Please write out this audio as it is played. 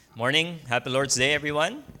Morning. Happy Lord's Day,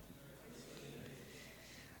 everyone.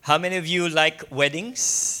 How many of you like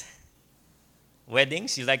weddings?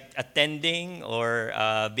 Weddings? You like attending or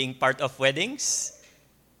being part of weddings?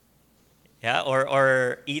 Yeah,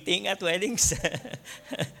 or eating at weddings?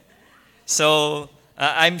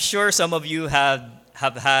 I'm sure some of you have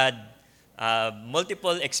had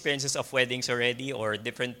multiple experiences of weddings already or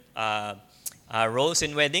different roles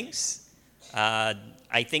in weddings. Uh,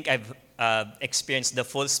 I think I've experienced the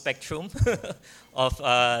full spectrum of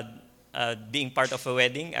being part of a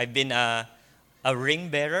wedding. I've been a ring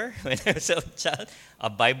bearer when I was a child, a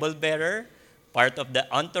Bible bearer, part of the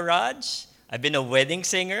entourage. I've been a wedding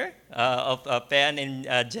singer of Pan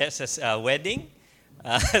and Jess's wedding.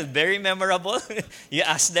 Very memorable. You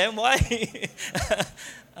ask them why.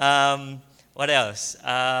 What else?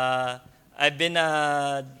 I've been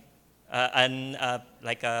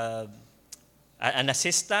like an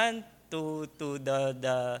assistant to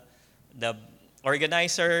the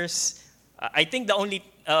organizers. I think the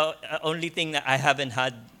only thing that I haven't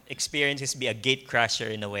had experience is be a gate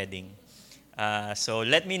crasher in a wedding. So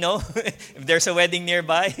let me know if there's a wedding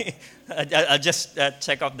nearby. I'll just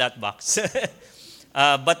check off that box.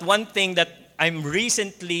 But one thing that I'm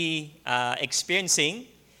recently experiencing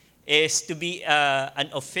is to be an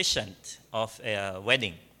officiant of a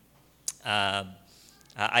wedding.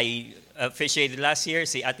 I officiated last year,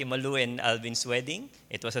 si Ate Malu and Alvin's wedding.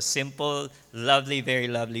 It was a simple, lovely, very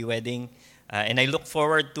lovely wedding. And I look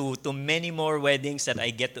forward to many more weddings that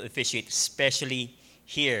I get to officiate, especially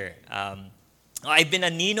here. I've been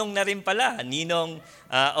a ninong na rin pala, ninong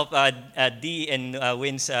of Dee and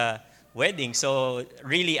Win's wedding. So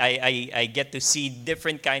really, I get to see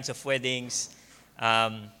different kinds of weddings.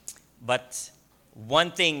 But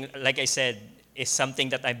one thing, like I said, is something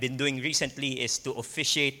that I've been doing recently is to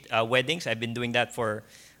officiate weddings. I've been doing that for,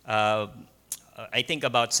 I think,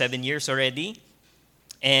 about 7 years already.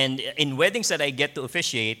 And in weddings that I get to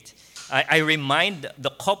officiate, I remind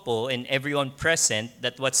the couple and everyone present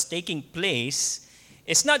that what's taking place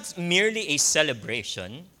is not merely a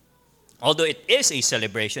celebration, although it is a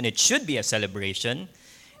celebration, it should be a celebration.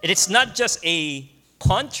 It's not just a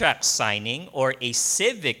contract signing or a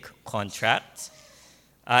civic contract.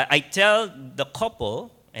 I tell the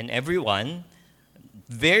couple and everyone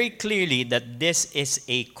very clearly that this is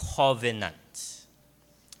a covenant.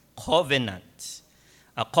 Covenant.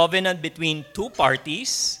 A covenant between two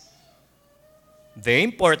parties. Very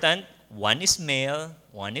important. One is male,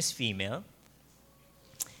 one is female.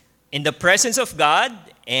 In the presence of God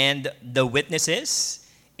and the witnesses,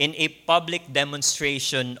 in a public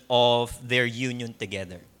demonstration of their union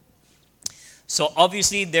together. So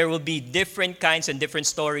obviously there will be different kinds and different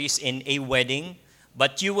stories in a wedding,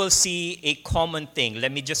 but you will see a common thing.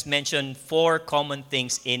 Let me just mention 4 common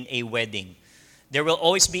things in a wedding. There will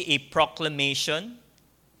always be a proclamation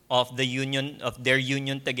of the union, of their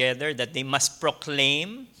union together, that they must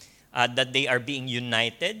proclaim that they are being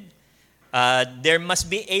united. There must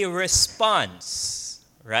be a response,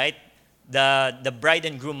 right? The bride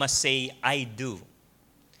and groom must say, "I do."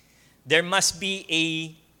 There must be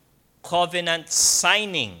a covenant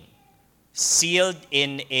signing, sealed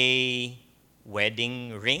in a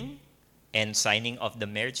wedding ring and signing of the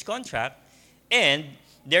marriage contract. And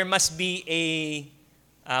there must be a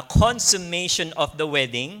consummation of the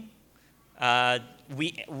wedding.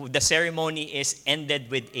 The ceremony is ended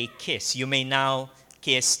with a kiss. You may now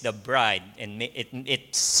kiss the bride, and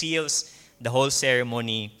it seals the whole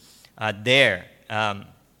ceremony there. And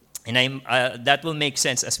that will make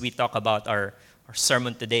sense as we talk about our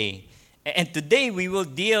sermon today. And today we will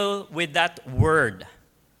deal with that word,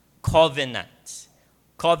 covenant.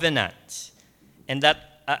 Covenant. And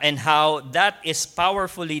how that is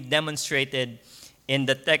powerfully demonstrated in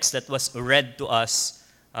the text that was read to us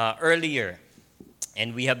earlier.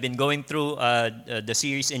 And we have been going through the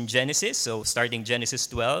series in Genesis, so starting Genesis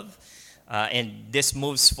 12. And this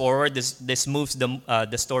moves forward, this moves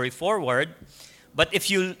the story forward. But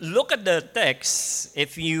if you look at the text,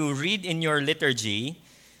 if you read in your liturgy,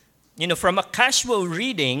 from a casual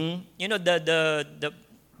reading,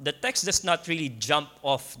 the text does not really jump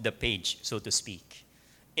off the page, so to speak.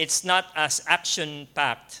 It's not as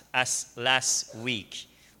action-packed as last week,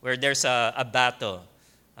 where there's a battle.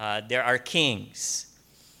 There are kings.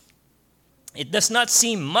 It does not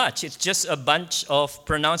seem much. It's just a bunch of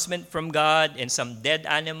pronouncement from God and some dead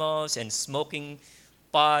animals and smoking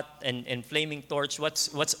pot and flaming torch.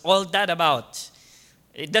 What's all that about?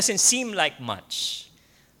 It doesn't seem like much.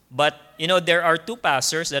 But, there are 2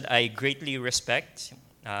 pastors that I greatly respect.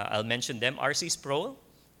 I'll mention them, R.C. Sproul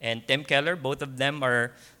and Tim Keller. Both of them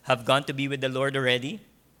have gone to be with the Lord already.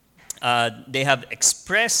 they have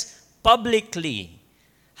expressed publicly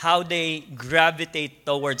how they gravitate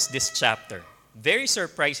towards this chapter. Very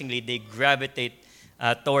surprisingly, they gravitate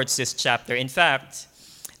towards this chapter. In fact,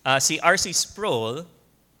 see R.C. Sproul,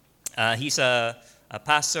 he's a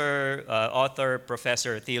pastor, author,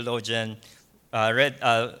 professor, theologian, wrote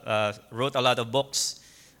a lot of books.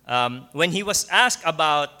 When he was asked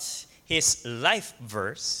about his life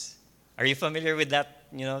verse, are you familiar with that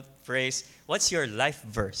phrase? What's your life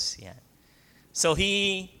verse? Yeah. So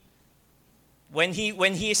when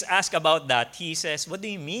he is asked about that, he says, "What do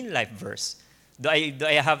you mean life verse? Do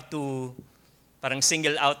I have to parang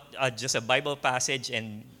single out just a Bible passage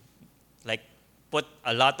and like put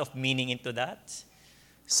a lot of meaning into that?"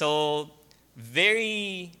 So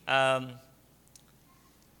very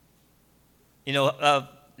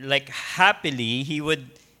like happily he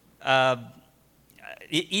would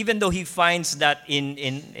even though he finds that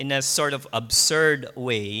in a sort of absurd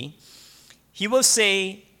way, he will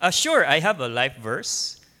say, sure, I have a life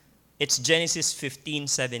verse. It's Genesis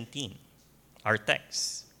 15:17, our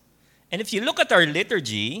text. And if you look at our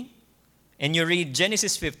liturgy and you read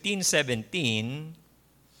Genesis 15:17,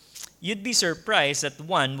 you'd be surprised that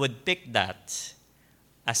one would pick that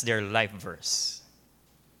as their life verse.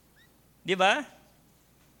 Di ba?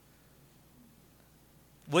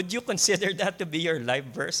 Would you consider that to be your life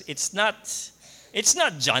verse? It's not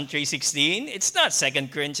John 3:16. It's not 2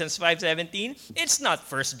 Corinthians 5:17. It's not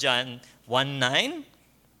 1 John 1:9.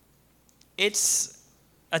 It's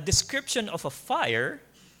a description of a fire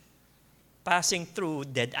passing through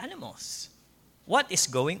dead animals. What is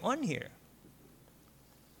going on here?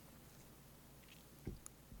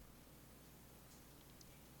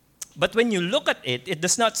 But when you look at it, it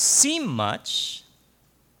does not seem much.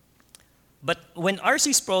 But when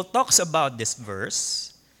R.C. Sproul talks about this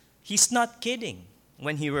verse, he's not kidding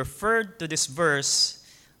when he referred to this verse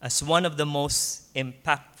as one of the most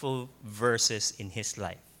impactful verses in his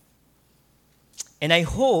life. And I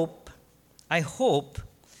hope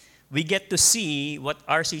we get to see what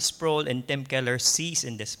R.C. Sproul and Tim Keller sees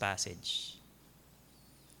in this passage.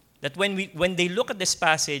 That when they look at this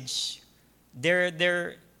passage,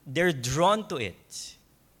 they're drawn to it.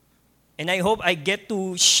 And I hope I get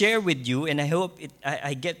to share with you, and I hope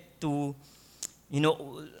I get to,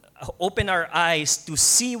 open our eyes to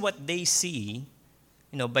see what they see,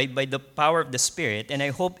 by the power of the Spirit. And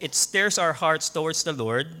I hope it stirs our hearts towards the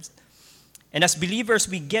Lord. And as believers,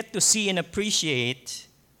 we get to see and appreciate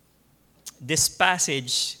this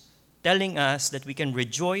passage telling us that we can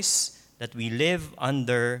rejoice that we live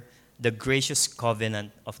under the gracious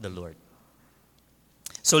covenant of the Lord.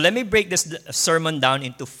 So let me break this sermon down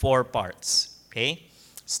into 4 parts. Okay,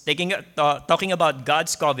 talking about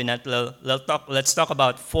God's covenant. Let's talk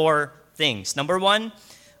about 4 things. Number 1,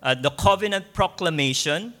 the covenant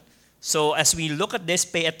proclamation. So as we look at this,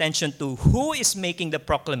 pay attention to who is making the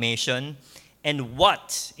proclamation and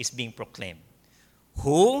what is being proclaimed.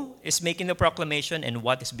 Who is making the proclamation and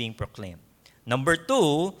what is being proclaimed. Number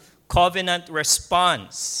 2, covenant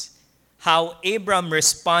response. How Abram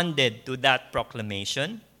responded to that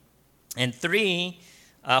proclamation. And 3,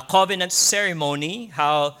 covenant ceremony,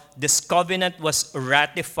 how this covenant was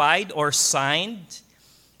ratified or signed.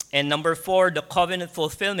 And number 4, the covenant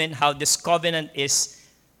fulfillment, how this covenant is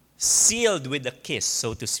sealed with a kiss,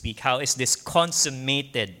 so to speak. How is this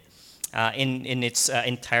consummated in its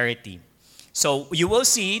entirety? So you will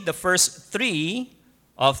see the first 3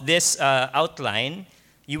 of this outline.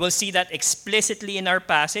 You will see that explicitly in our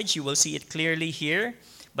passage. You will see it clearly here.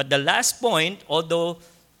 But the last point, although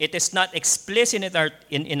it is not explicit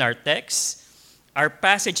in our text, our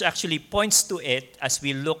passage actually points to it as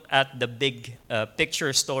we look at the big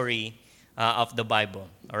picture story of the Bible.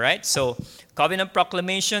 All right? So covenant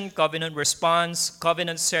proclamation, covenant response,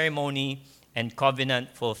 covenant ceremony, and covenant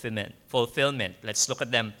fulfillment. Let's look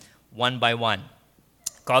at them one by one.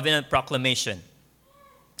 Covenant proclamation.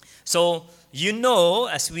 So,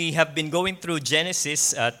 as we have been going through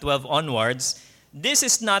Genesis 12 onwards, this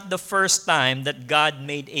is not the first time that God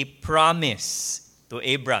made a promise to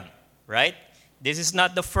Abram, right? This is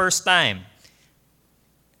not the first time.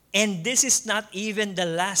 And this is not even the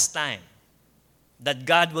last time that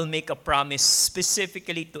God will make a promise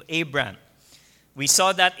specifically to Abram. We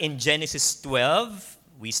saw that in Genesis 12.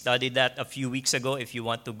 We studied that a few weeks ago. If you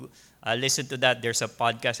want to listen to that, there's a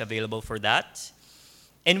podcast available for that.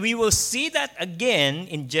 And we will see that again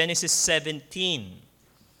in Genesis 17,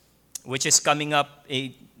 which is coming up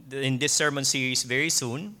in this sermon series very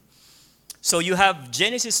soon. So you have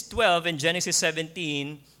Genesis 12 and Genesis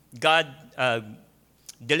 17, God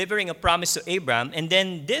delivering a promise to Abraham, and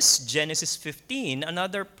then this Genesis 15,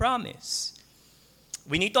 another promise.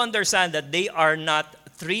 we need to understand that they are not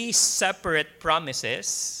three separate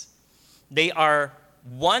promises. They are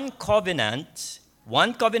one covenant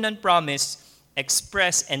promise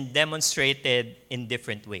expressed and demonstrated in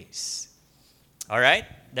different ways. All right?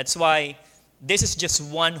 That's why this is just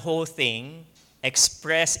one whole thing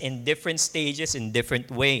expressed in different stages, in different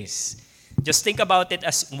ways. Just think about it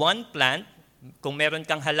as one plant. Kung meron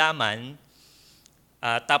kang halaman,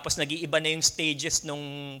 tapos nag-iiba na yung stages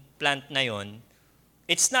ng plant na yon,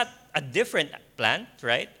 it's not a different plant,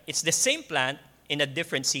 right? It's the same plant in a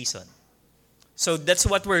different season. So that's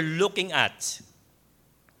what we're looking at.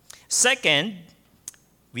 Second,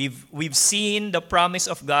 we've seen the promise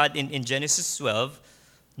of God in Genesis 12.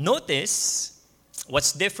 Notice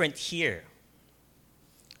what's different here.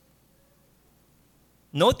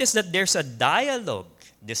 Notice that there's a dialogue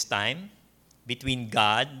this time between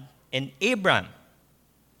God and Abram.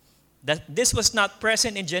 That this was not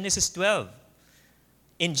present in Genesis 12.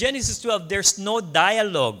 In Genesis 12, there's no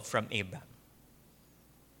dialogue from Abram.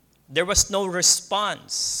 There was no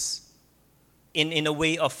response in a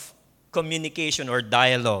way of communication or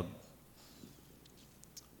dialogue.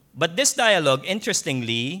 But this dialogue,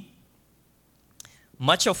 interestingly,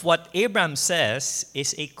 much of what Abram says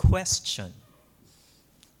is a question.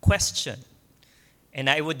 Question. And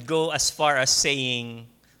I would go as far as saying,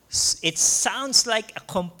 it sounds like a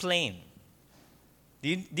complaint.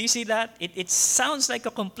 Do you see that? It sounds like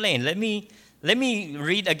a complaint. Let me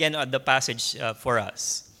read again the passage for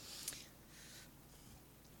us.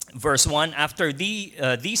 Verse 1, after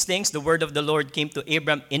these things, the word of the Lord came to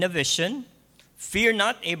Abram in a vision. Fear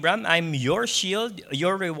not, Abram, I'm your shield.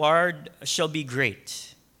 Your reward shall be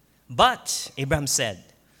great. But, Abram said,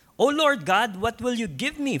 O Lord God, what will you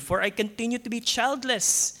give me? For I continue to be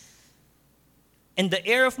childless. And the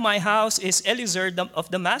heir of my house is Eliezer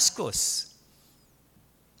of Damascus.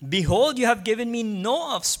 Behold, you have given me no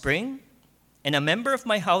offspring, and a member of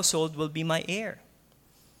my household will be my heir.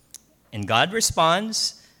 And God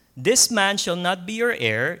responds, this man shall not be your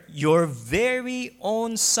heir, your very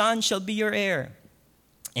own son shall be your heir.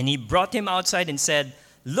 And he brought him outside and said,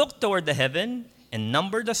 look toward the heaven and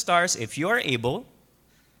number the stars if you are able,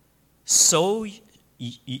 so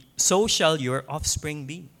shall your offspring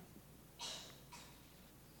be.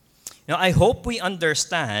 Now, I hope we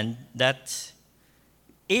understand that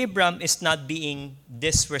Abram is not being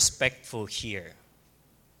disrespectful here.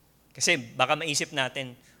 Kasi baka maisip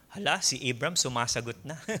natin, hala, si Abram sumasagot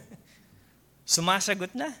na.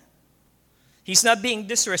 Sumasagot na. He's not being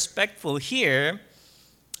disrespectful here.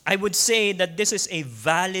 I would say that this is a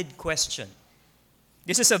valid question.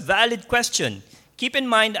 This is a valid question. Keep in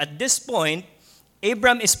mind, at this point,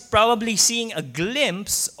 Abram is probably seeing a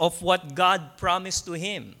glimpse of what God promised to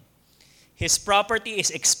him. His property is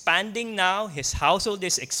expanding now. His household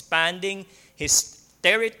is expanding. His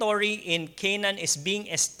territory in Canaan is being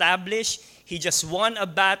established. He just won a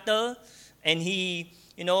battle, and he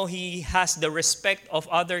has the respect of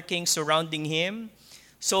other kings surrounding him.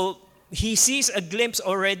 So he sees a glimpse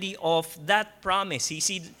already of that promise. He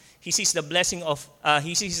sees the blessing of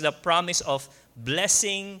he sees the promise of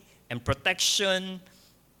blessing and protection.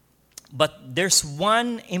 But there's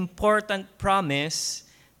one important promise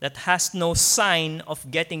that has no sign of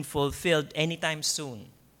getting fulfilled anytime soon.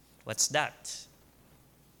 What's that?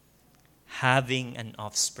 Having an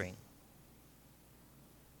offspring.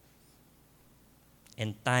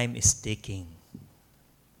 And time is ticking.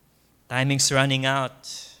 Timing's running out.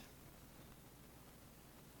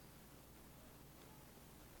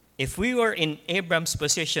 If we were in Abram's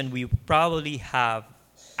position, we would probably have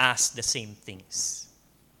asked the same things.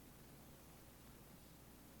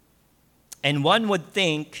 And one would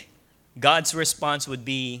think God's response would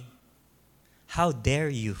be, how dare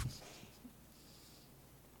you?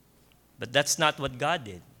 But that's not what God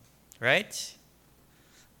did, right?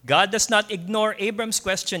 God does not ignore Abram's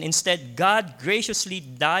question. Instead, God graciously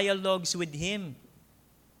dialogues with him.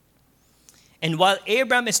 And while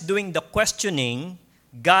Abram is doing the questioning,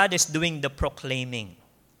 God is doing the proclaiming.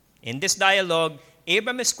 In this dialogue,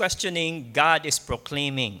 Abram is questioning, God is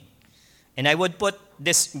proclaiming. And I would put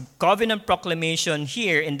this covenant proclamation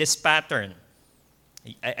here in this pattern.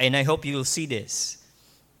 And I hope you will see this.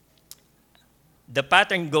 The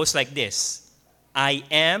pattern goes like this. I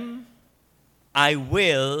am, I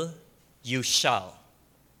will, you shall.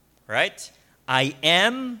 Right? I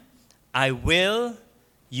am, I will,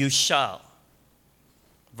 you shall.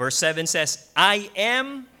 Verse 7 says, I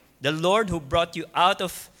am the Lord who brought you out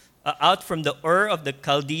from the Ur of the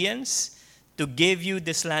Chaldeans to give you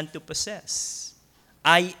this land to possess.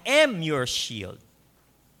 I am your shield.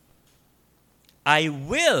 I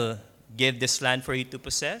will give this land for you to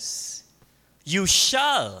possess. You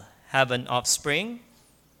shall have an offspring.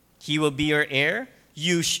 He will be your heir.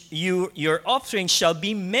 Your offspring shall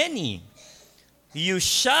be many. You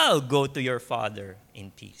shall go to your father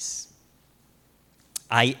in peace.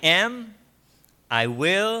 I am, I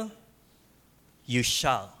will, you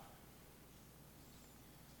shall.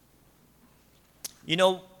 You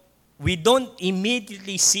know, we don't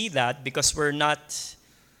immediately see that because we're not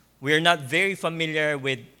very familiar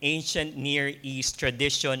with ancient Near East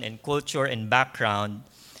tradition and culture and background.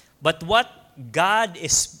 But what God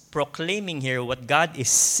is proclaiming here, what God is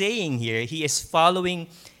saying here, He is following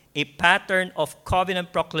a pattern of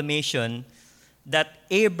covenant proclamation that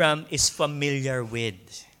Abram is familiar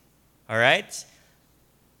with. All right?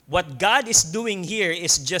 What God is doing here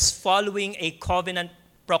is just following a covenant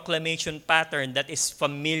proclamation pattern that is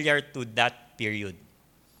familiar to that period.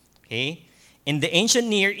 Okay? In the ancient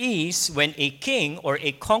Near East, when a king or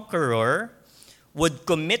a conqueror would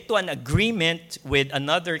commit to an agreement with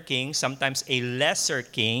another king, sometimes a lesser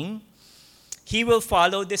king, he will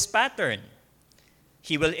follow this pattern.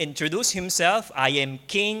 He will introduce himself, I am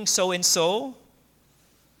King so-and-so,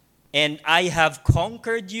 and I have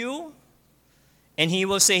conquered you. And he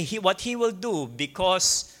will say what he will do,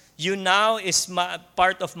 because you now is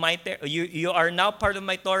part of my you are now part of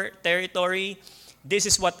my territory. This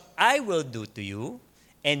is what I will do to you,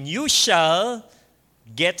 and you shall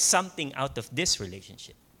get something out of this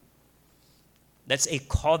relationship. That's a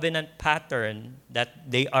covenant pattern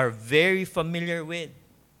that they are very familiar with.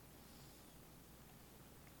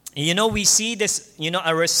 And you know, we see this,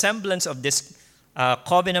 a resemblance of this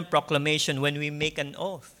covenant proclamation when we make an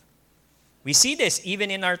oath. We see this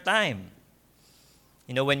even in our time.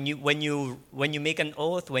 You know, when you make an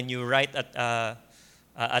oath, when you write a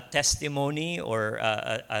testimony or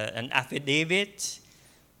an affidavit,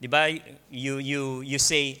 diba? You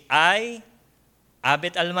say, I,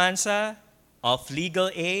 Abet Almanza, of legal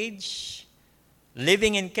age,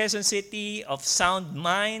 living in Quezon City, of sound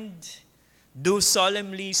mind, do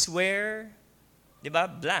solemnly swear,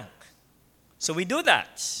 diba? Blank. So we do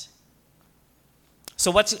that.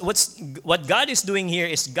 So what God is doing here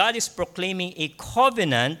is God is proclaiming a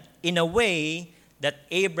covenant in a way that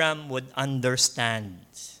Abram would understand.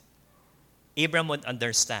 Abram would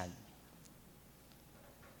understand.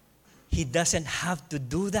 He doesn't have to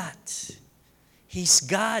do that. He's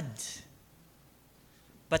God.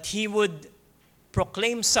 But he would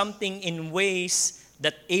proclaim something in ways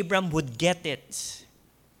that Abram would get it.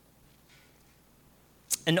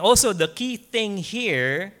 And also the key thing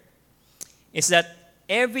here is that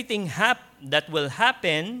everything that will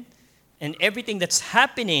happen and everything that's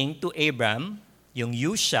happening to Abram, yung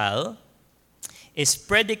you shall, is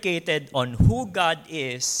predicated on who God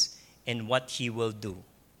is and what He will do.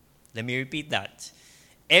 Let me repeat that.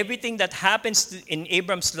 Everything that happens in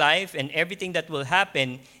Abram's life and everything that will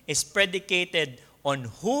happen is predicated on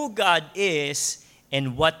who God is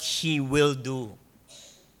and what He will do.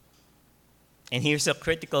 And here's a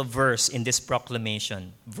critical verse in this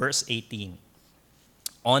proclamation, verse 18.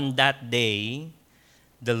 On that day,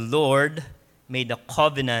 the Lord made a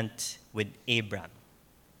covenant with Abram.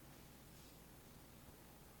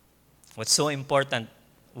 What's so important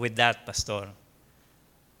with that, Pastor?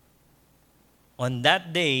 On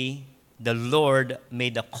that day, the Lord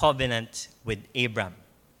made a covenant with Abram.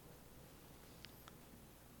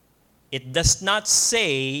 It does not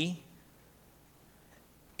say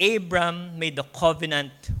Abram made a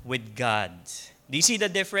covenant with God. Do you see the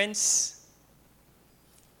difference?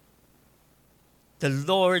 The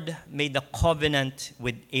Lord made a covenant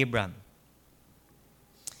with Abram.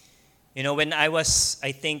 You know, when I was,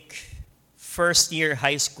 I think, first year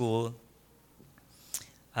high school,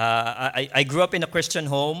 I grew up in a Christian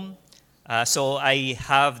home. So I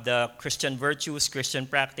have the Christian virtues, Christian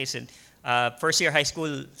practice. And first year high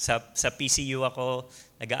school, sa PCU ako,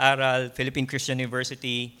 nag-aaral, Philippine Christian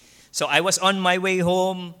University. So I was on my way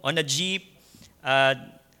home on a jeep.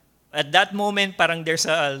 At that moment, parang there's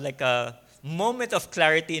a moment of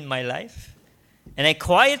clarity in my life. And I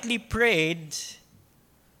quietly prayed,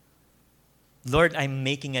 Lord, I'm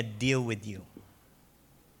making a deal with you.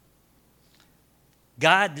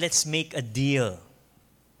 God, let's make a deal.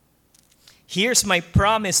 Here's my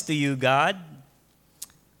promise to you, God.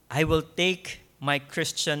 I will take my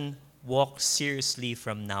Christian walk seriously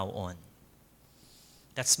from now on.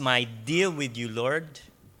 That's my deal with you, Lord.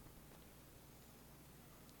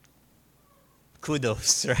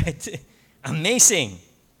 Kudos, right? Amazing.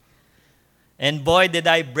 And boy, did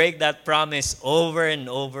I break that promise over and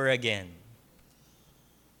over again.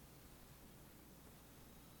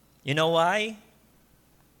 You know why?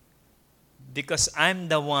 because I'm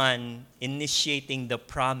the one initiating the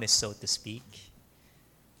promise, so to speak.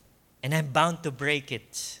 And I'm bound to break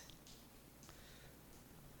it.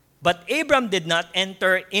 But Abram did not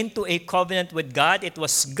enter into a covenant with God. It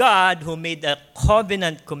was God who made a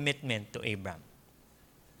covenant commitment to Abram.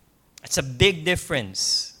 It's a big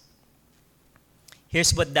difference.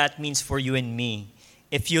 Here's what that means for you and me.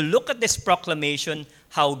 If you look at this proclamation,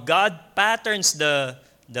 how God patterns the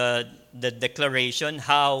declaration,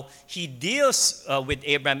 how he deals with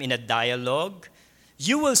Abram in a dialogue,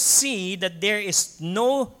 you will see that there is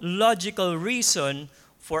no logical reason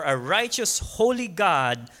for a righteous, holy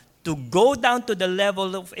God to go down to the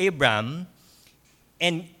level of Abram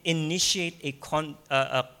and initiate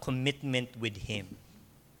a commitment with him.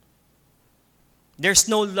 There's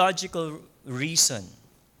no logical reason.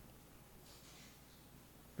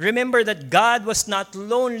 Remember that God was not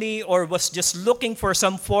lonely or was just looking for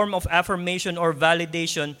some form of affirmation or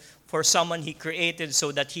validation for someone he created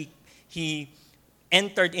so that he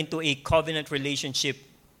entered into a covenant relationship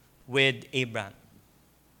with Abraham.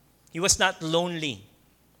 He was not lonely.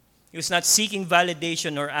 He was not seeking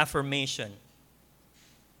validation or affirmation.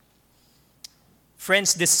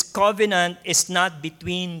 Friends, this covenant is not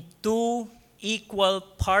between two equal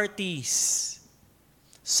parties.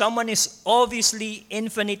 Someone is obviously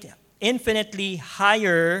infinitely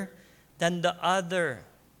higher than the other.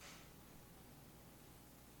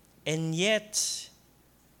 And yet,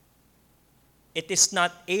 it is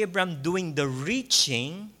not Abram doing the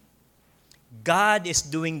reaching. God is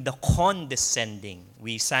doing the condescending.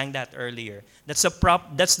 We sang that earlier. That's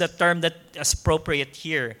the term that is appropriate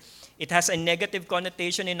here. It has a negative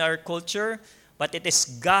connotation in our culture, but it is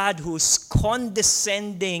God who's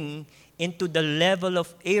condescending into the level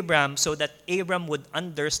of Abram so that Abram would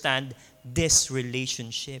understand this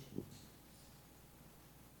relationship.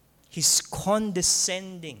 He's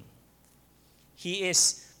condescending. He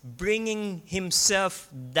is bringing himself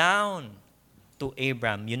down to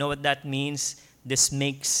Abram. You know what that means? This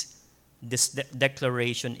makes this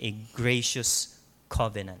declaration a gracious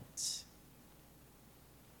covenant.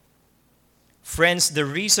 Friends, the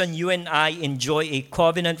reason you and I enjoy a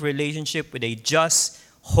covenant relationship with a just,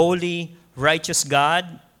 holy, righteous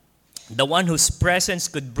God, the one whose presence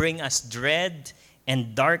could bring us dread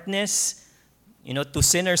and darkness, to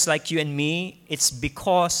sinners like you and me, it's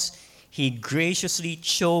because he graciously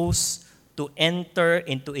chose to enter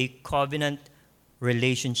into a covenant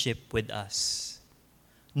relationship with us.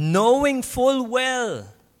 Knowing full well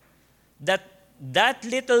that that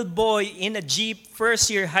little boy in a jeep, first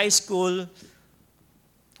year high school,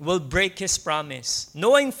 will break his promise.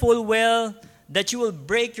 Knowing full well that you will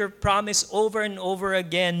break your promise over and over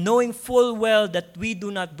again. Knowing full well that we do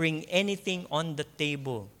not bring anything on the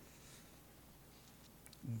table.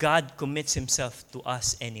 God commits himself to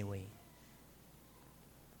us anyway.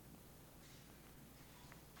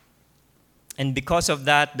 And because of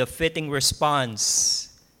that, the fitting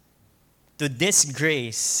response to this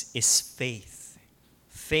grace is faith.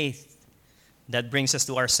 Faith. That brings us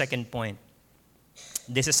to our second point.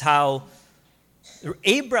 This is how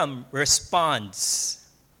Abram responds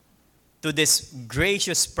to this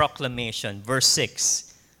gracious proclamation. Verse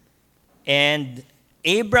 6. And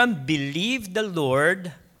Abram believed the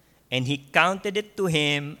Lord, and he counted it to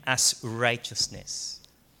him as righteousness.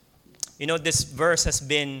 This verse has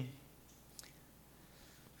been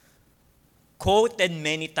quoted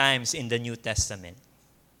many times in the New Testament.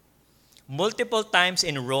 Multiple times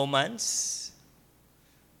in Romans,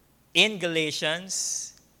 in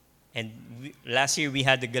Galatians, and last year we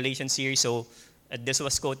had the Galatians series, so this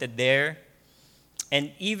was quoted there.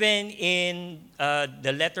 And even in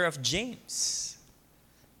the letter of James.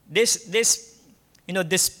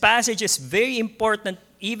 This passage is very important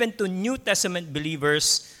even to New Testament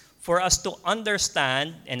believers for us to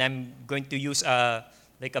understand, and I'm going to use a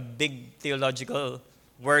big theological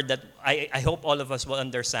word that I hope all of us will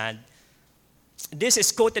understand. This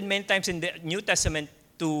is quoted many times in the New Testament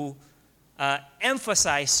to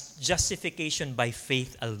emphasize justification by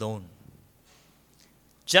faith alone.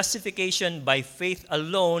 Justification by faith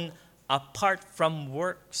alone apart from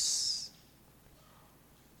works.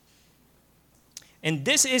 And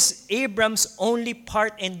this is Abram's only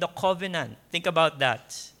part in the covenant. Think about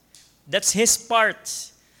that. That's his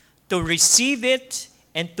part, to receive it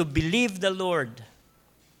and to believe the Lord.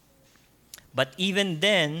 But even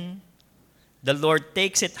then, the Lord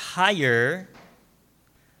takes it higher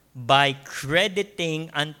by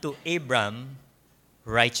crediting unto Abram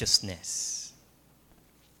righteousness.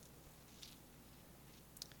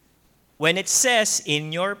 When it says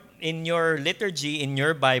in your liturgy, in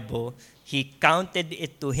your Bible, he counted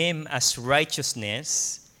it to him as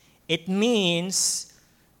righteousness, It means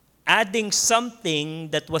adding something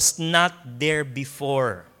that was not there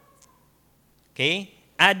before. Okay?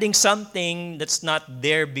 Adding something that's not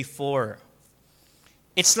there before.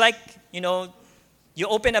 It's like, you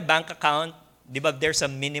open a bank account, di ba there's a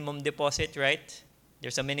minimum deposit, right?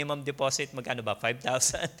 There's a minimum deposit, magkano ba?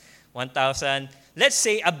 5,000? 1,000? Let's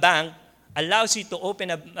say a bank allows you to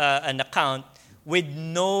open an account with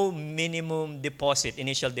no minimum deposit,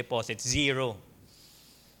 initial deposit, zero.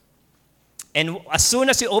 And as soon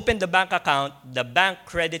as you open the bank account, the bank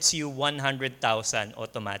credits you 100,000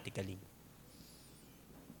 automatically.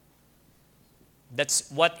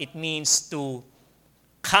 That's what it means to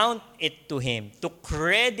count it to him, to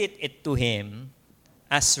credit it to him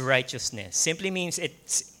as righteousness. Simply means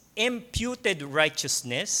it's imputed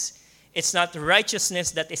righteousness. It's not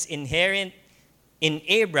righteousness that is inherent in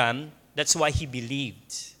Abraham. That's why he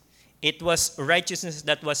believed. It was righteousness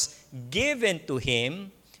that was given to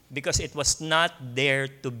him because it was not there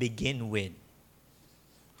to begin with.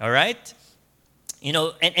 All right?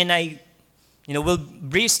 We'll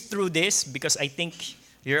breeze through this because I think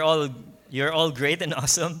you're all great and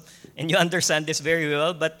awesome and you understand this very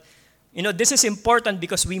well. But, this is important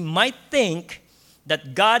because we might think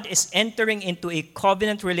that God is entering into a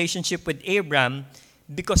covenant relationship with Abraham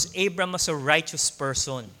because Abraham was a righteous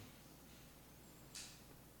person.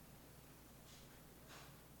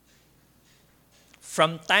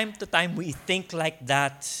 From time to time, we think like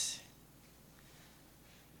that.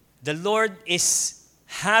 The Lord is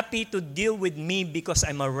happy to deal with me because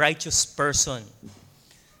I'm a righteous person.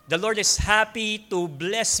 The Lord is happy to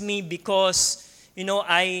bless me because,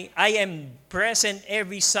 I am present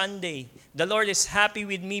every Sunday. The Lord is happy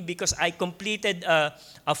with me because I completed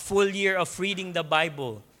a full year of reading the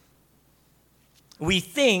Bible. We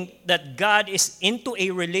think that God is into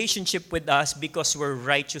a relationship with us because we're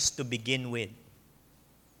righteous to begin with.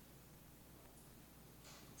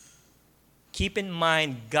 Keep in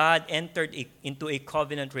mind, God entered into a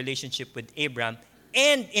covenant relationship with Abraham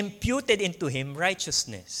and imputed into him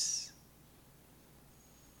righteousness.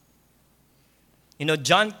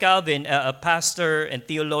 John Calvin, a pastor and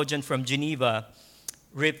theologian from Geneva,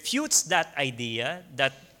 refutes that idea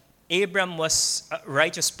that Abraham was a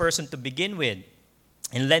righteous person to begin with.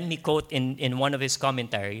 And let me quote in one of his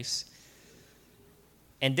commentaries.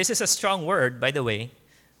 And this is a strong word, by the way.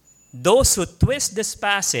 Those who twist this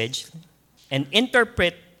passage and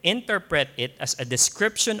interpret it as a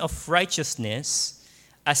description of righteousness,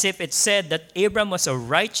 as if it said that Abraham was a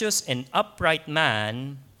righteous and upright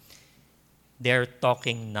man, they're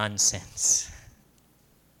talking nonsense.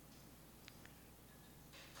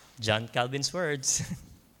 John Calvin's words.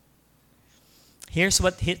 Here's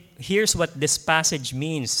what this passage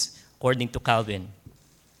means, according to Calvin.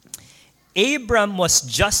 Abraham was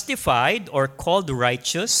justified or called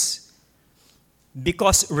righteous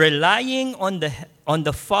because relying on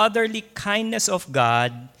the fatherly kindness of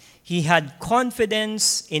God, he had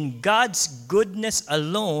confidence in God's goodness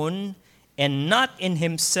alone and not in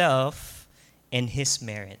himself and his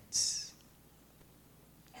merits.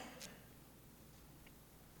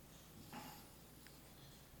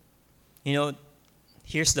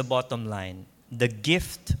 Here's the bottom line. The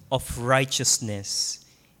gift of righteousness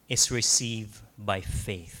is received by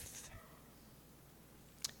faith.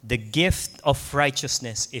 The gift of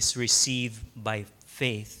righteousness is received by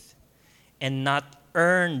faith and not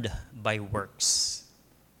earned by works.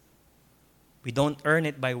 We don't earn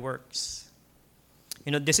it by works.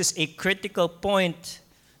 This is a critical point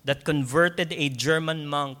that converted a German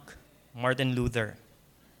monk, Martin Luther.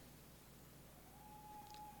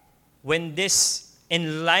 When this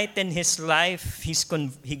enlightened his life,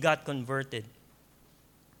 he got converted.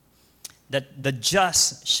 That the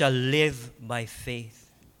just shall live by faith.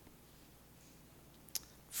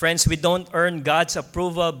 Friends, we don't earn God's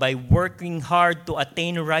approval by working hard to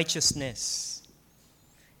attain righteousness.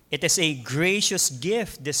 It is a gracious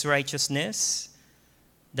gift, this righteousness,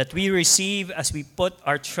 that we receive as we put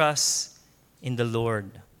our trust in the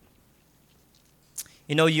Lord.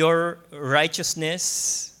 Your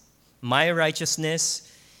righteousness, my righteousness,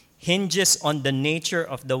 hinges on the nature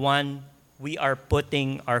of the one we are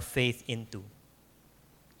putting our faith into.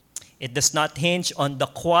 It does not hinge on the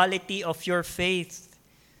quality of your faith,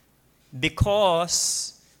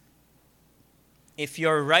 because if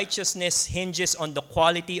your righteousness hinges on the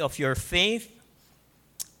quality of your faith,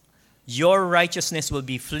 your righteousness will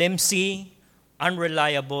be flimsy,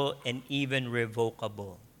 unreliable, and even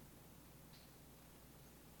revocable.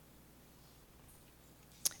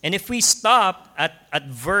 And if we stop at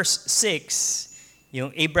verse 6,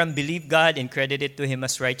 Abraham believed God and credited to him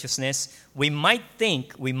as righteousness, we might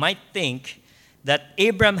think that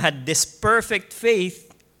Abram had this perfect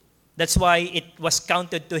faith. That's why it was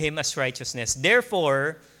counted to him as righteousness.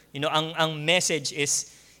 Therefore, ang message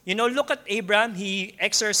is, look at Abram, he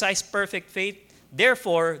exercised perfect faith.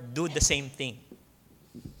 Therefore, do the same thing.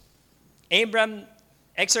 Abram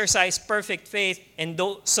exercised perfect faith, and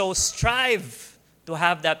so strive to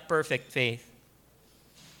have that perfect faith.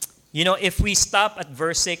 If we stop at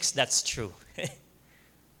verse 6, that's true.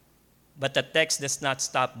 But the text does not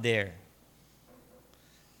stop there.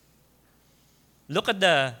 Look at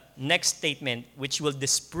the next statement, which will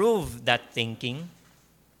disprove that thinking.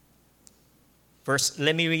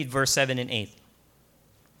 Let me read verse 7 and 8.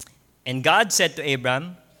 And God said to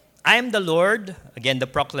Abram, I am the Lord, again the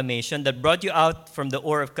proclamation, that brought you out from the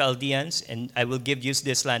Ur of Chaldeans, and I will give you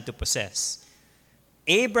this land to possess.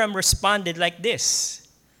 Abram responded like this,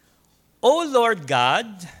 O Lord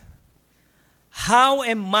God, how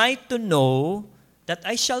am I to know that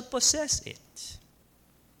I shall possess it?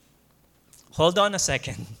 Hold on a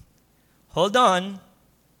second. Hold on.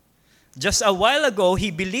 Just a while ago,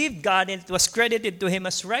 he believed God and it was credited to him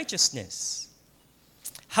as righteousness.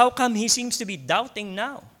 How come he seems to be doubting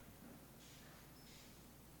now?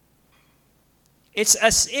 It's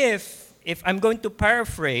as if I'm going to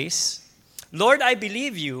paraphrase, Lord, I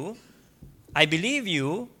believe you,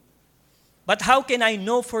 but how can I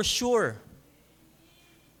know for sure?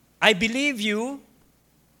 I believe you,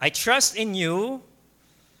 I trust in you,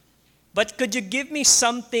 but could you give me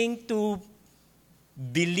something to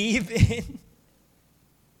believe in?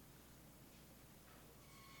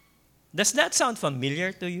 Does that sound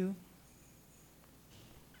familiar to you?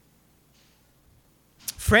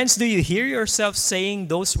 Friends, do you hear yourself saying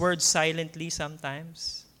those words silently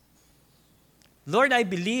sometimes? Lord, I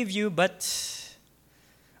believe you, but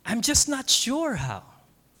I'm just not sure how.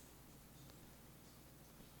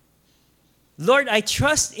 Lord, I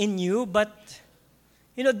trust in you, but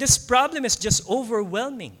this problem is just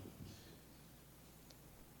overwhelming.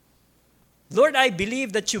 Lord, I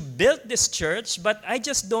believe that you built this church, but I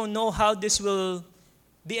just don't know how this will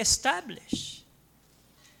be established.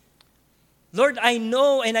 Lord, I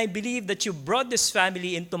know and I believe that you brought this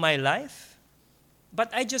family into my life,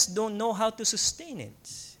 but I just don't know how to sustain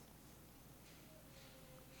it.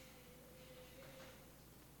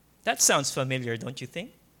 That sounds familiar, don't you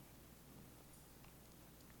think?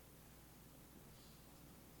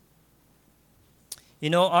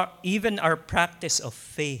 Even our practice of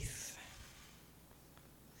faith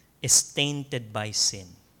is tainted by sin.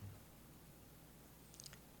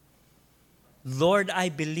 Lord, I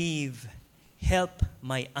believe, help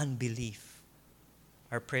my unbelief.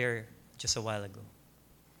 Our prayer just a while ago.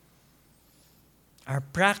 Our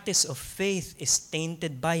practice of faith is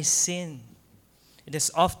tainted by sin. It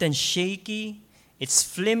is often shaky, it's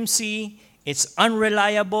flimsy, it's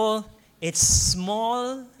unreliable, it's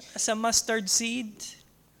small as a mustard seed.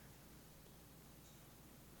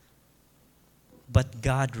 But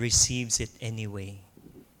God receives it anyway.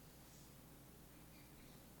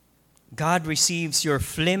 God receives your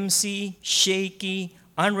flimsy, shaky,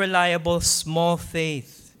 unreliable, small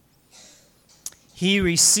faith. He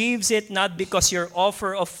receives it not because your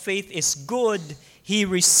offer of faith is good. He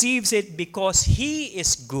receives it because He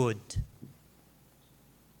is good.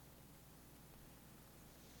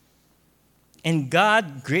 And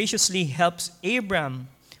God graciously helps Abram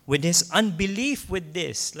with his unbelief with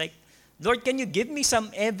this. Like, Lord, can you give me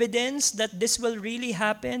some evidence that this will really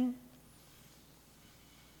happen?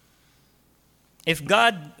 If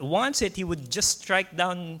God wants it, He would just strike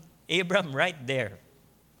down Abram right there.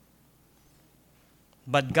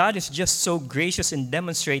 But God is just so gracious in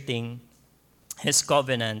demonstrating His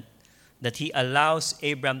covenant that He allows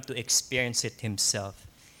Abram to experience it himself.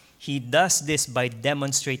 He does this by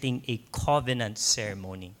demonstrating a covenant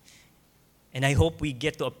ceremony. And I hope we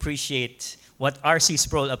get to appreciate what R.C.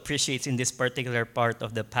 Sproul appreciates in this particular part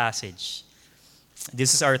of the passage.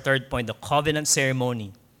 This is our third point, the covenant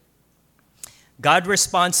ceremony. God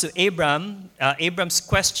responds to Abram's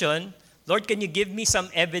question, Lord, can you give me some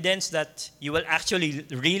evidence that you will actually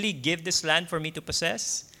really give this land for me to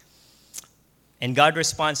possess? And God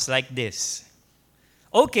responds like this,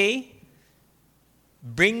 okay,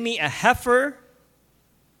 bring me a heifer,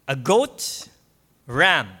 a goat,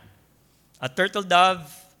 ram, a turtle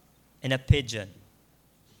dove, and a pigeon.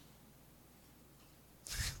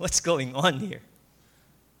 What's going on here?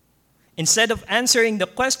 Instead of answering the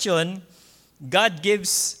question, God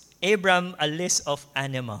gives Abram a list of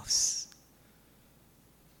animals.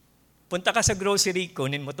 Punta ka sa grocery,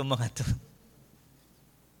 kunin mo itong mga to.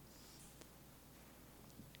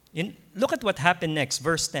 Look at what happened next,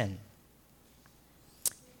 verse 10.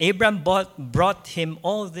 Abram brought him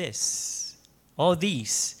all this. All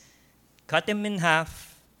these, cut them in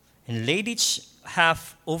half, and laid each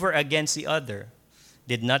half over against the other.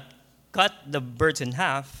 Did not cut the birds in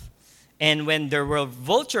half, and when there were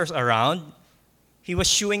vultures around, he was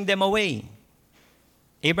shooing them away.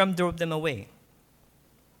 Abram drove them away.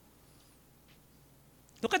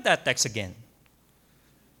 Look at that text again.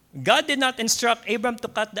 God did not instruct Abram to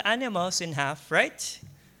cut the animals in half, right?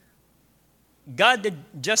 God did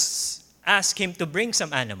just ask him to bring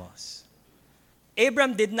some animals.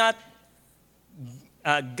 God did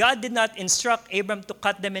not instruct Abram to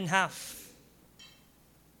cut them in half.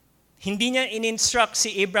 Hindi niya in-instruct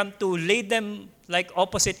si Abram to lay them like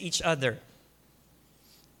opposite each other.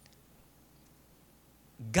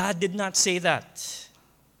 God did not say that.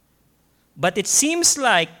 But it seems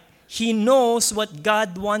like he knows what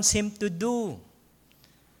God wants him to do.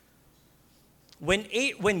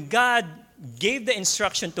 When God gave the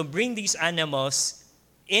instruction to bring these animals,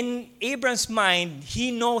 in Abram's mind, he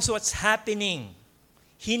knows what's happening.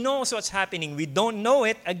 He knows what's happening. We don't know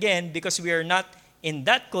it, again, because we are not in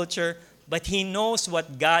that culture, but he knows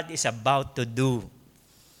what God is about to do.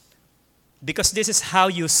 Because this is how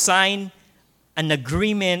you sign an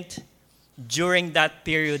agreement during that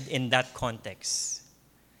period in that context.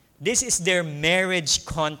 This is their marriage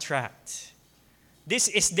contract. This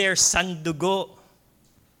is their sandugo.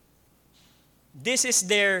 This is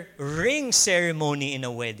their ring ceremony in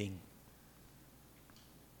a wedding.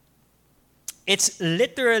 It's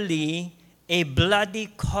literally a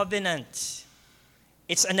bloody covenant.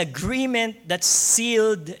 It's an agreement that's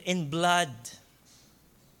sealed in blood.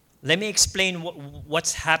 Let me explain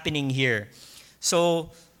what's happening here. So,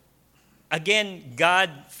 again, God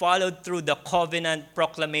followed through the covenant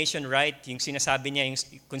proclamation, right? Yung sinasabi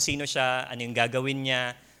niya, kung sino siya, ano yung gagawin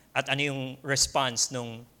niya, at ano yung response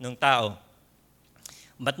nung tao.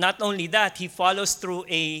 But not only that, he follows through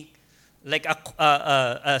a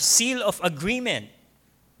seal of agreement.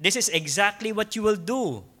 This is exactly what you will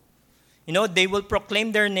do. You know, they will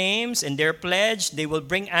proclaim their names and their pledge. They will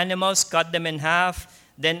bring animals, cut them in half.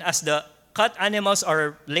 Then as the cut animals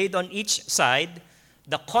are laid on each side,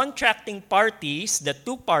 the contracting parties, the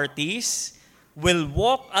two parties, will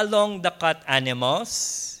walk along the cut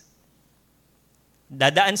animals.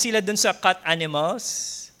 Dadaan sila dun sa cut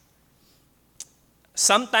animals.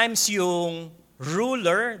 Sometimes yung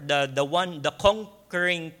ruler, the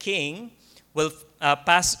conquering king, will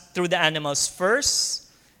pass through the animals first,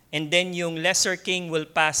 and then yung lesser king will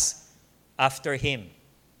pass after him.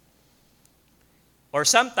 Or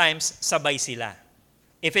sometimes, sabay sila.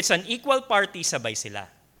 If it's an equal party, sabay sila.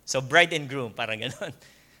 So bride and groom, parang ganon.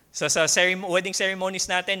 So sa wedding ceremonies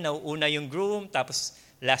natin, nauuna yung groom, tapos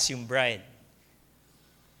last yung bride.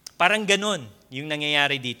 Parang ganon yung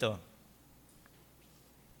nangyayari dito.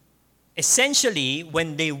 Essentially,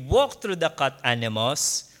 when they walk through the cut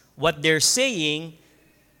animals, what they're saying,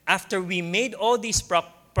 after we made all these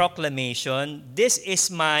proclamation, this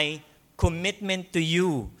is my commitment to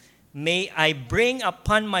you. May I bring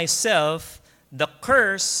upon myself the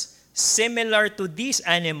curse similar to these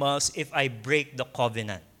animals if I break the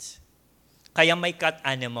covenant. Kaya may cut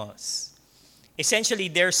animals. Essentially,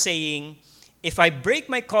 they're saying, if I break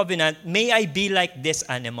my covenant, may I be like this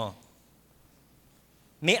animal.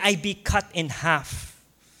 May I be cut in half.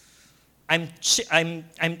 I'm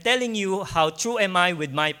telling you how true am I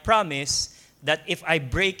with my promise that if I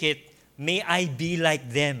break it, may I be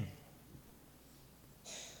like them.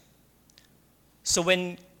 So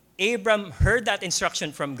when Abram heard that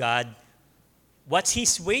instruction from God, what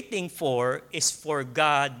he's waiting for is for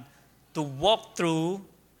God to walk through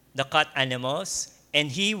the cut animals,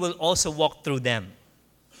 and he will also walk through them.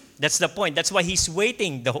 That's the point. That's why he's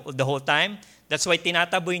waiting the whole time. That's why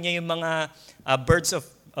tinataboy niya yung mga birds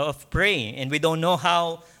of prey. And we don't know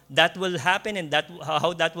how that will happen and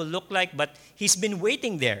how that will look like, but he's been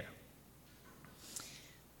waiting there.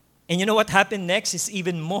 And you know what happened next is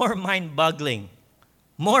even more mind-boggling.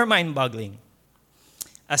 More mind-boggling.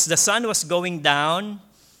 As the sun was going down,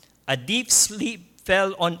 a deep sleep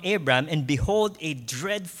fell on Abram, and behold, a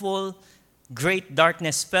dreadful, great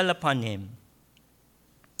darkness fell upon him.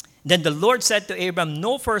 Then the Lord said to Abram,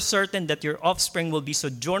 know for certain that your offspring will be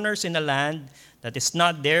sojourners in a land that is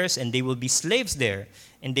not theirs, and they will be slaves there,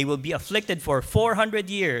 and they will be afflicted for 400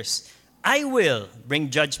 years. I will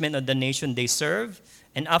bring judgment on the nation they serve,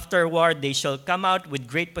 and afterward they shall come out with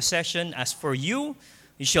great possession. As for you,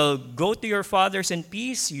 you shall go to your fathers in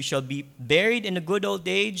peace. You shall be buried in a good old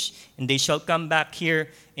age, and they shall come back here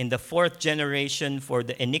in the 4th generation, for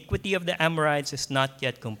the iniquity of the Amorites is not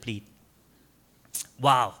yet complete.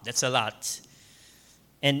 Wow, that's a lot.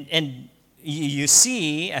 And you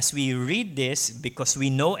see, as we read this, because we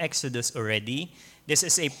know Exodus already, this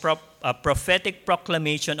is a prophetic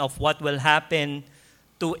proclamation of what will happen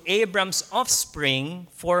to Abram's offspring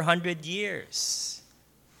 400 years,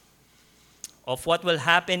 of what will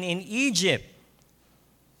happen in Egypt.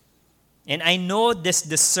 And I know this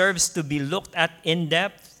deserves to be looked at in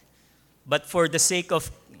depth, but for the sake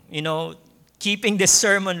of, keeping this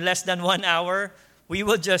sermon less than 1 hour, we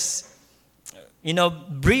will just,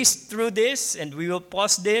 breeze through this and we will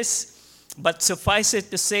pause this. But suffice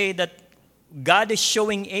it to say that God is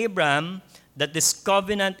showing Abram that this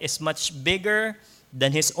covenant is much bigger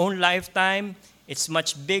than his own lifetime. It's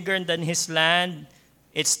much bigger than his land.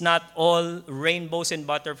 It's not all rainbows and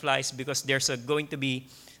butterflies, because there's going to be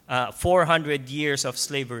 400 years of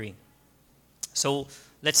slavery. So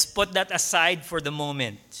let's put that aside for the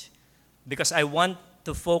moment, because I want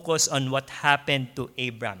to focus on what happened to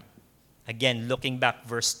Abram. Again, looking back,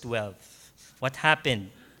 verse 12. What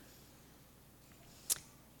happened?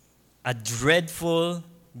 A dreadful,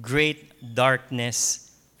 great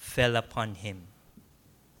darkness fell upon him.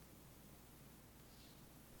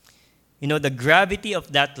 The gravity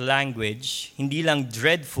of that language, hindi lang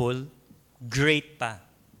dreadful, great pa.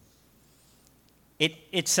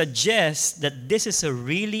 It suggests that this is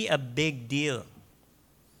really a big deal.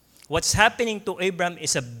 What's happening to Abram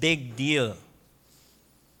is a big deal.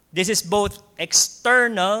 This is both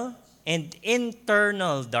external and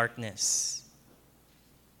internal darkness.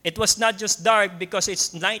 It was not just dark because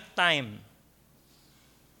it's nighttime.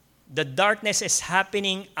 The darkness is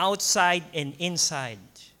happening outside and inside.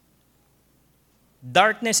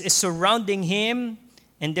 Darkness is surrounding him,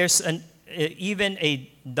 and there's even a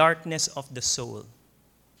darkness of the soul.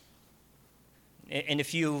 And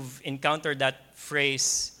if you've encountered that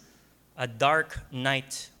phrase, a dark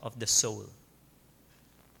night of the soul.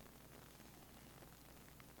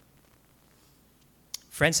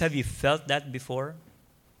 Friends, have you felt that before?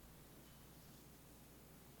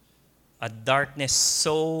 A darkness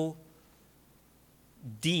so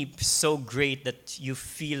deep, so great that you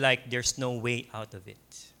feel like there's no way out of it.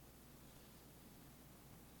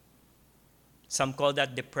 Some call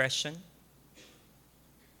that depression.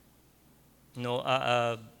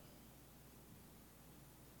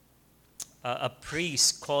 A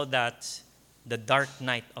priest called that the dark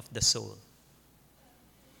night of the soul.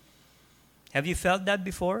 Have you felt that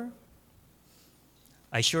before?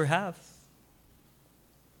 I sure have.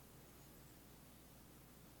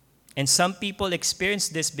 And some people experience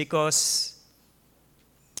this because,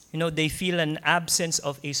 they feel an absence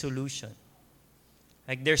of a solution.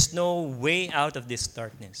 Like there's no way out of this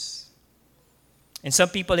darkness. And some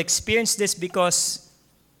people experience this because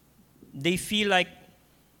they feel like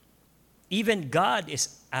even God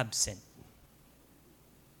is absent.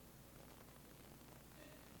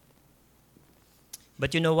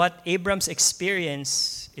 But you know what? Abram's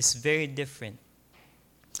experience is very different.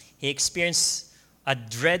 He experienced a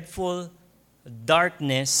dreadful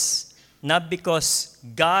darkness, not because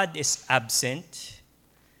God is absent.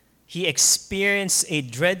 He experienced a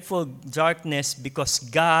dreadful darkness because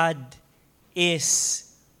God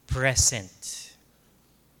is present.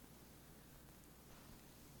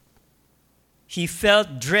 He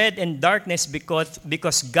felt dread and darkness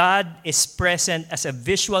because God is present as a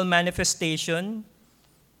visual manifestation.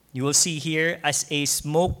 You will see here as a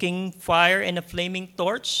smoking fire and a flaming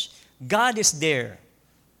torch. God is there.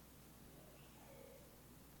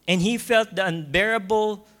 And he felt the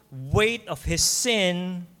unbearable weight of his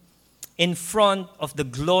sin in front of the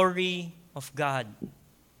glory of God.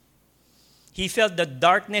 He felt the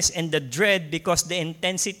darkness and the dread because the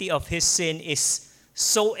intensity of his sin is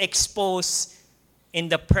so exposed in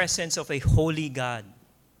the presence of a holy God.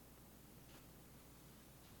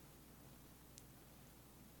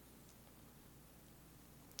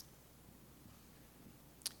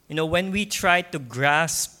 When we try to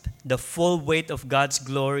grasp the full weight of God's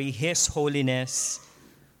glory, His holiness,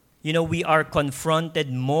 we are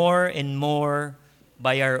confronted more and more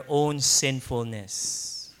by our own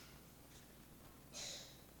sinfulness.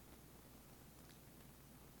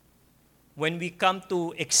 When we come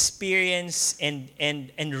to experience and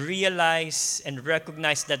realize and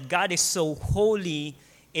recognize that God is so holy,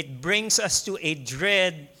 it brings us to a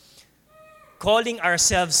dread, calling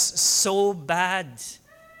ourselves so bad,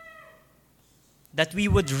 that we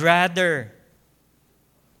would rather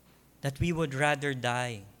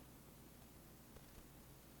die.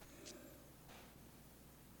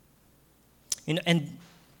 And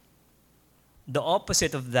the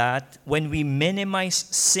opposite of that, when we minimize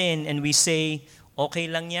sin and we say, okay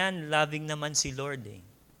lang yan, loving naman si Lord eh.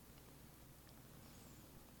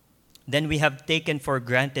 then we have taken for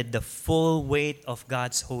granted the full weight of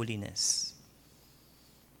God's holiness.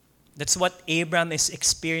 That's what Abram is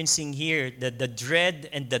experiencing here. The dread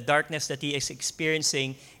and the darkness that he is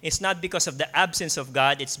experiencing is not because of the absence of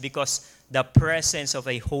God, it's because the presence of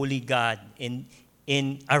a holy God in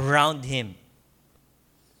around him.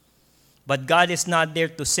 But God is not there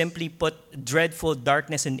to simply put dreadful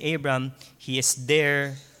darkness in Abram. He is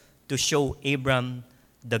there to show Abram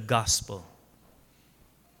the gospel.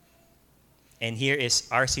 And here is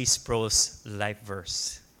R.C. Sproul's life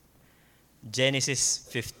verse. Genesis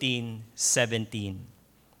 15:17.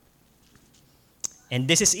 And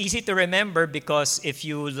this is easy to remember because if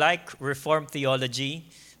you like Reformed theology,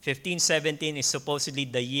 1517 is supposedly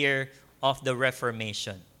the year of the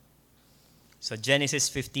Reformation. So Genesis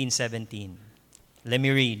 15:17. Let me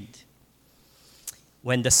read.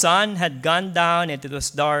 When the sun had gone down and it was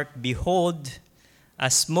dark, behold, a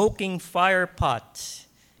smoking fire pot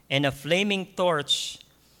and a flaming torch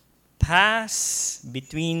pass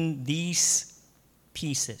between these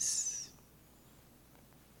pieces.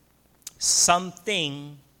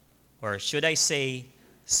 Something, or should I say,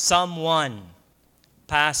 someone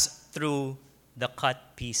passed through the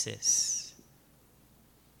cut pieces.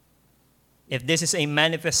 If this is a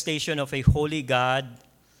manifestation of a holy God,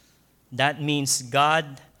 that means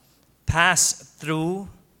God passed through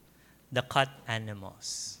the cut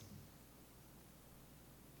animals.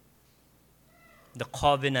 The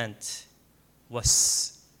covenant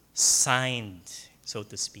was signed, so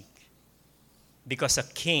to speak, because a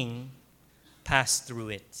king passed through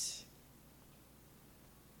it.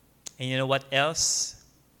 And you know what else?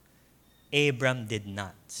 Abram did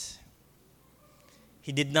not.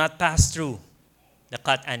 He did not pass through the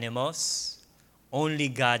cut animals. Only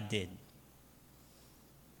God did.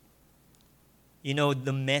 You know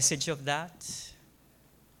the message of that?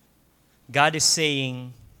 God is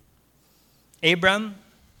saying, Abram,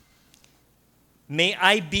 may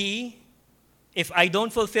I be, if I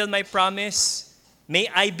don't fulfill my promise, may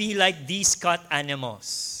I be like these cut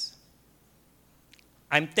animals.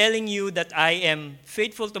 I'm telling you that I am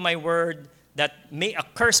faithful to my word, that may a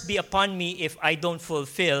curse be upon me if I don't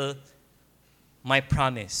fulfill my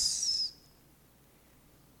promise.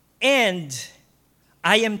 And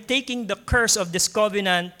I am taking the curse of this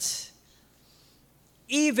covenant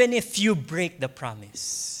even if you break the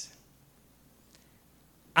promise.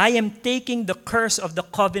 I am taking the curse of the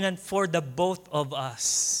covenant for the both of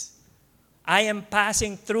us. I am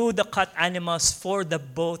passing through the cut animals for the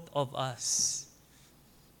both of us.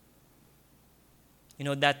 You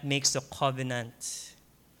know, that makes the covenant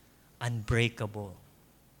unbreakable.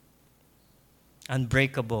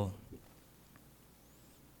 Unbreakable.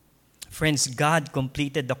 Friends, God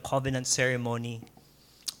completed the covenant ceremony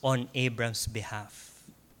on Abram's behalf.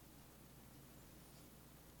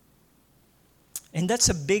 And that's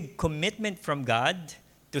a big commitment from God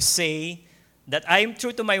to say that I am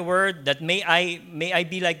true to my word, that may I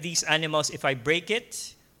be like these animals if I break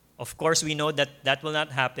it. Of course, we know that that will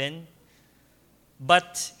not happen.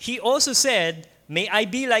 But he also said, may I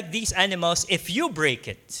be like these animals if you break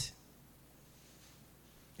it.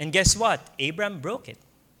 And guess what? Abram broke it.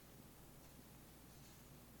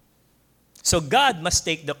 So God must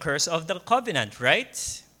take the curse of the covenant,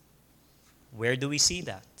 right? Where do we see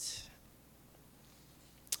that?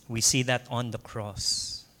 We see that on the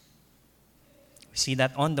cross. We see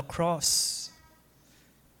that on the cross.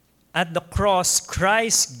 At the cross,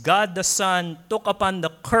 Christ, God the Son, took upon the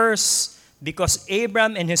curse because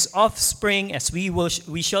Abram and his offspring, as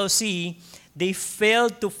we shall see, they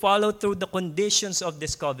failed to follow through the conditions of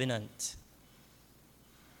this covenant.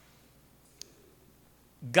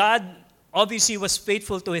 God obviously was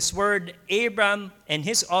faithful to his word. Abram and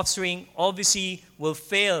his offspring obviously will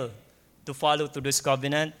fail to follow through this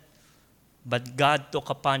covenant. But God took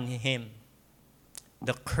upon him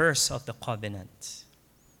the curse of the covenant.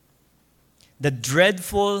 The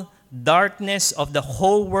dreadful darkness of the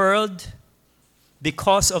whole world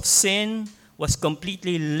because of sin was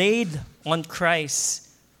completely laid on Christ.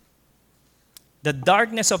 The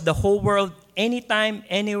darkness of the whole world, anytime,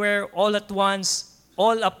 anywhere, all at once,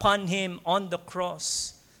 all upon him on the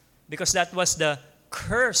cross. Because that was the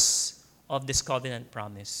curse of this covenant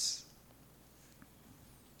promise.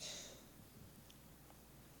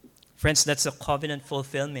 Friends, that's a covenant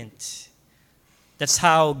fulfillment. That's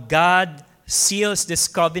how God seals this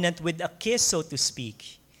covenant with a kiss, so to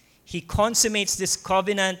speak. He consummates this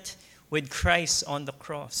covenant with Christ on the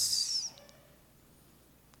cross.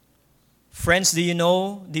 Friends, do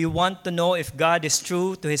you want to know if God is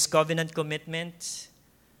true to his covenant commitment?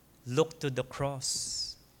 Look to the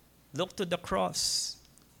cross. Look to the cross.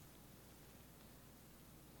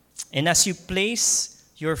 And as you place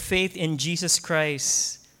your faith in Jesus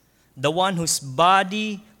Christ, the one whose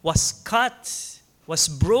body was cut, was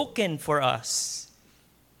broken for us,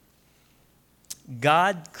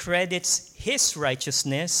 God credits His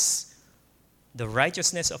righteousness, the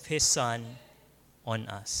righteousness of His Son, on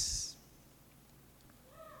us.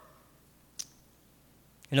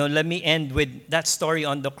 Let me end with that story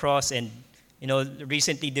on the cross. And,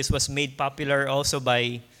 recently this was made popular also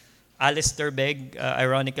by Alistair Begg,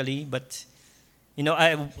 ironically. But,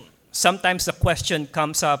 sometimes the question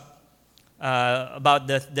comes up about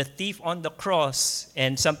the thief on the cross.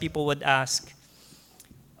 And some people would ask,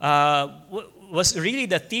 was really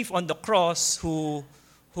the thief on the cross who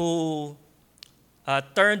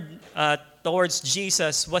turned towards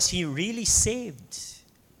Jesus, was he really saved?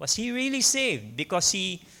 Was he really saved? Because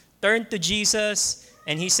he turned to Jesus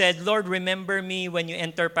and he said, Lord, remember me when you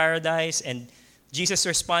enter paradise. And Jesus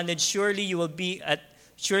responded, surely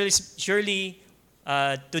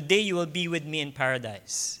today you will be with me in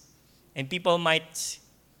paradise. And people might,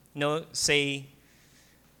 say,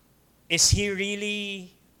 is he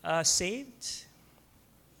really saved?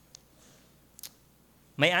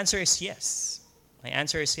 My answer is yes. My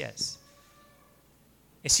answer is yes.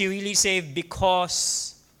 Is he really saved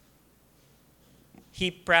because he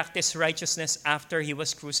practiced righteousness after he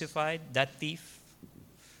was crucified, that thief?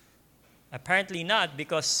 Apparently not,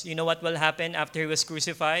 because you know what will happen after he was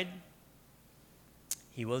crucified?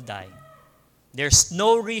 He will die. There's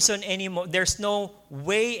no reason anymore, there's no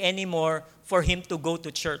way anymore for him to go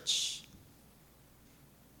to church.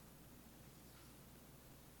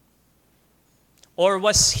 Or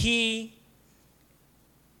was he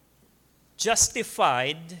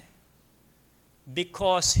justified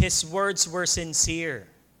because his words were sincere?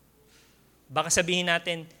 Baka sabihin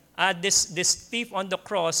natin, this thief on the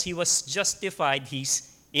cross, he was justified,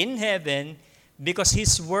 he's in heaven because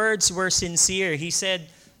his words were sincere. He said,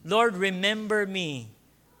 Lord, remember me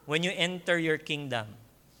when you enter your kingdom.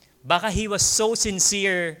 Baka he was so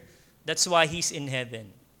sincere, that's why he's in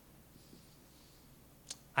heaven.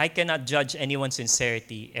 I cannot judge anyone's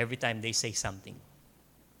sincerity every time they say something.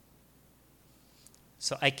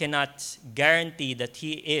 So I cannot guarantee that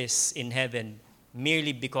he is in heaven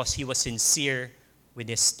merely because he was sincere with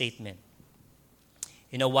his statement.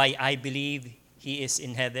 You know why I believe he is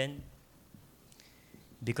in heaven?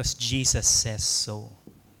 Because Jesus says so.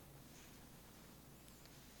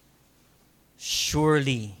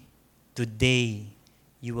 Surely today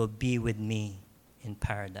you will be with me in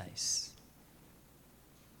paradise.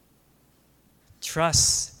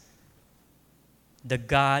 Trust the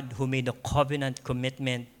God who made a covenant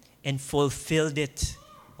commitment and fulfilled it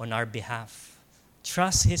on our behalf.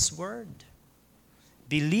 Trust His word.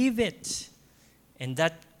 Believe it. And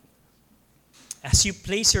that as you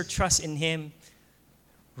place your trust in Him,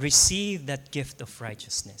 receive that gift of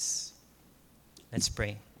righteousness. Let's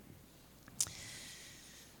pray.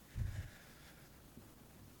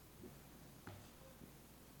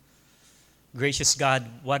 Gracious God,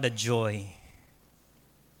 what a joy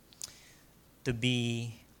to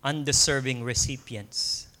be undeserving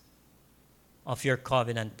recipients of your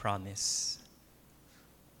covenant promise.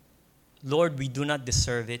 Lord, we do not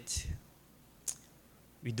deserve it.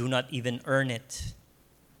 We do not even earn it.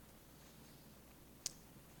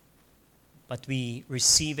 But we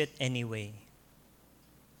receive it anyway.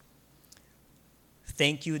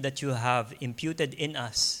 Thank you that you have imputed in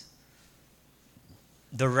us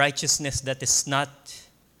the righteousness that is not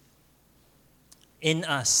in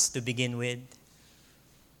us to begin with,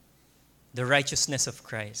 the righteousness of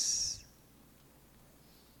Christ.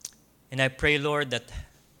 And I pray, Lord, that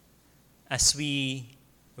as we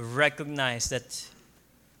recognize that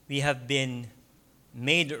we have been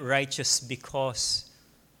made righteous because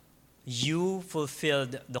you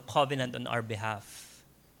fulfilled the covenant on our behalf,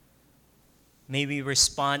 may we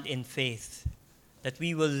respond in faith, that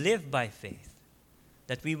we will live by faith,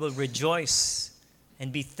 that we will rejoice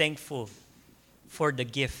and be thankful for the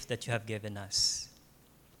gift that you have given us.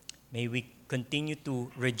 May we continue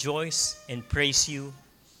to rejoice and praise you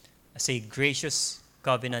as a gracious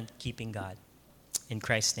covenant-keeping God. In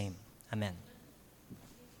Christ's name, amen.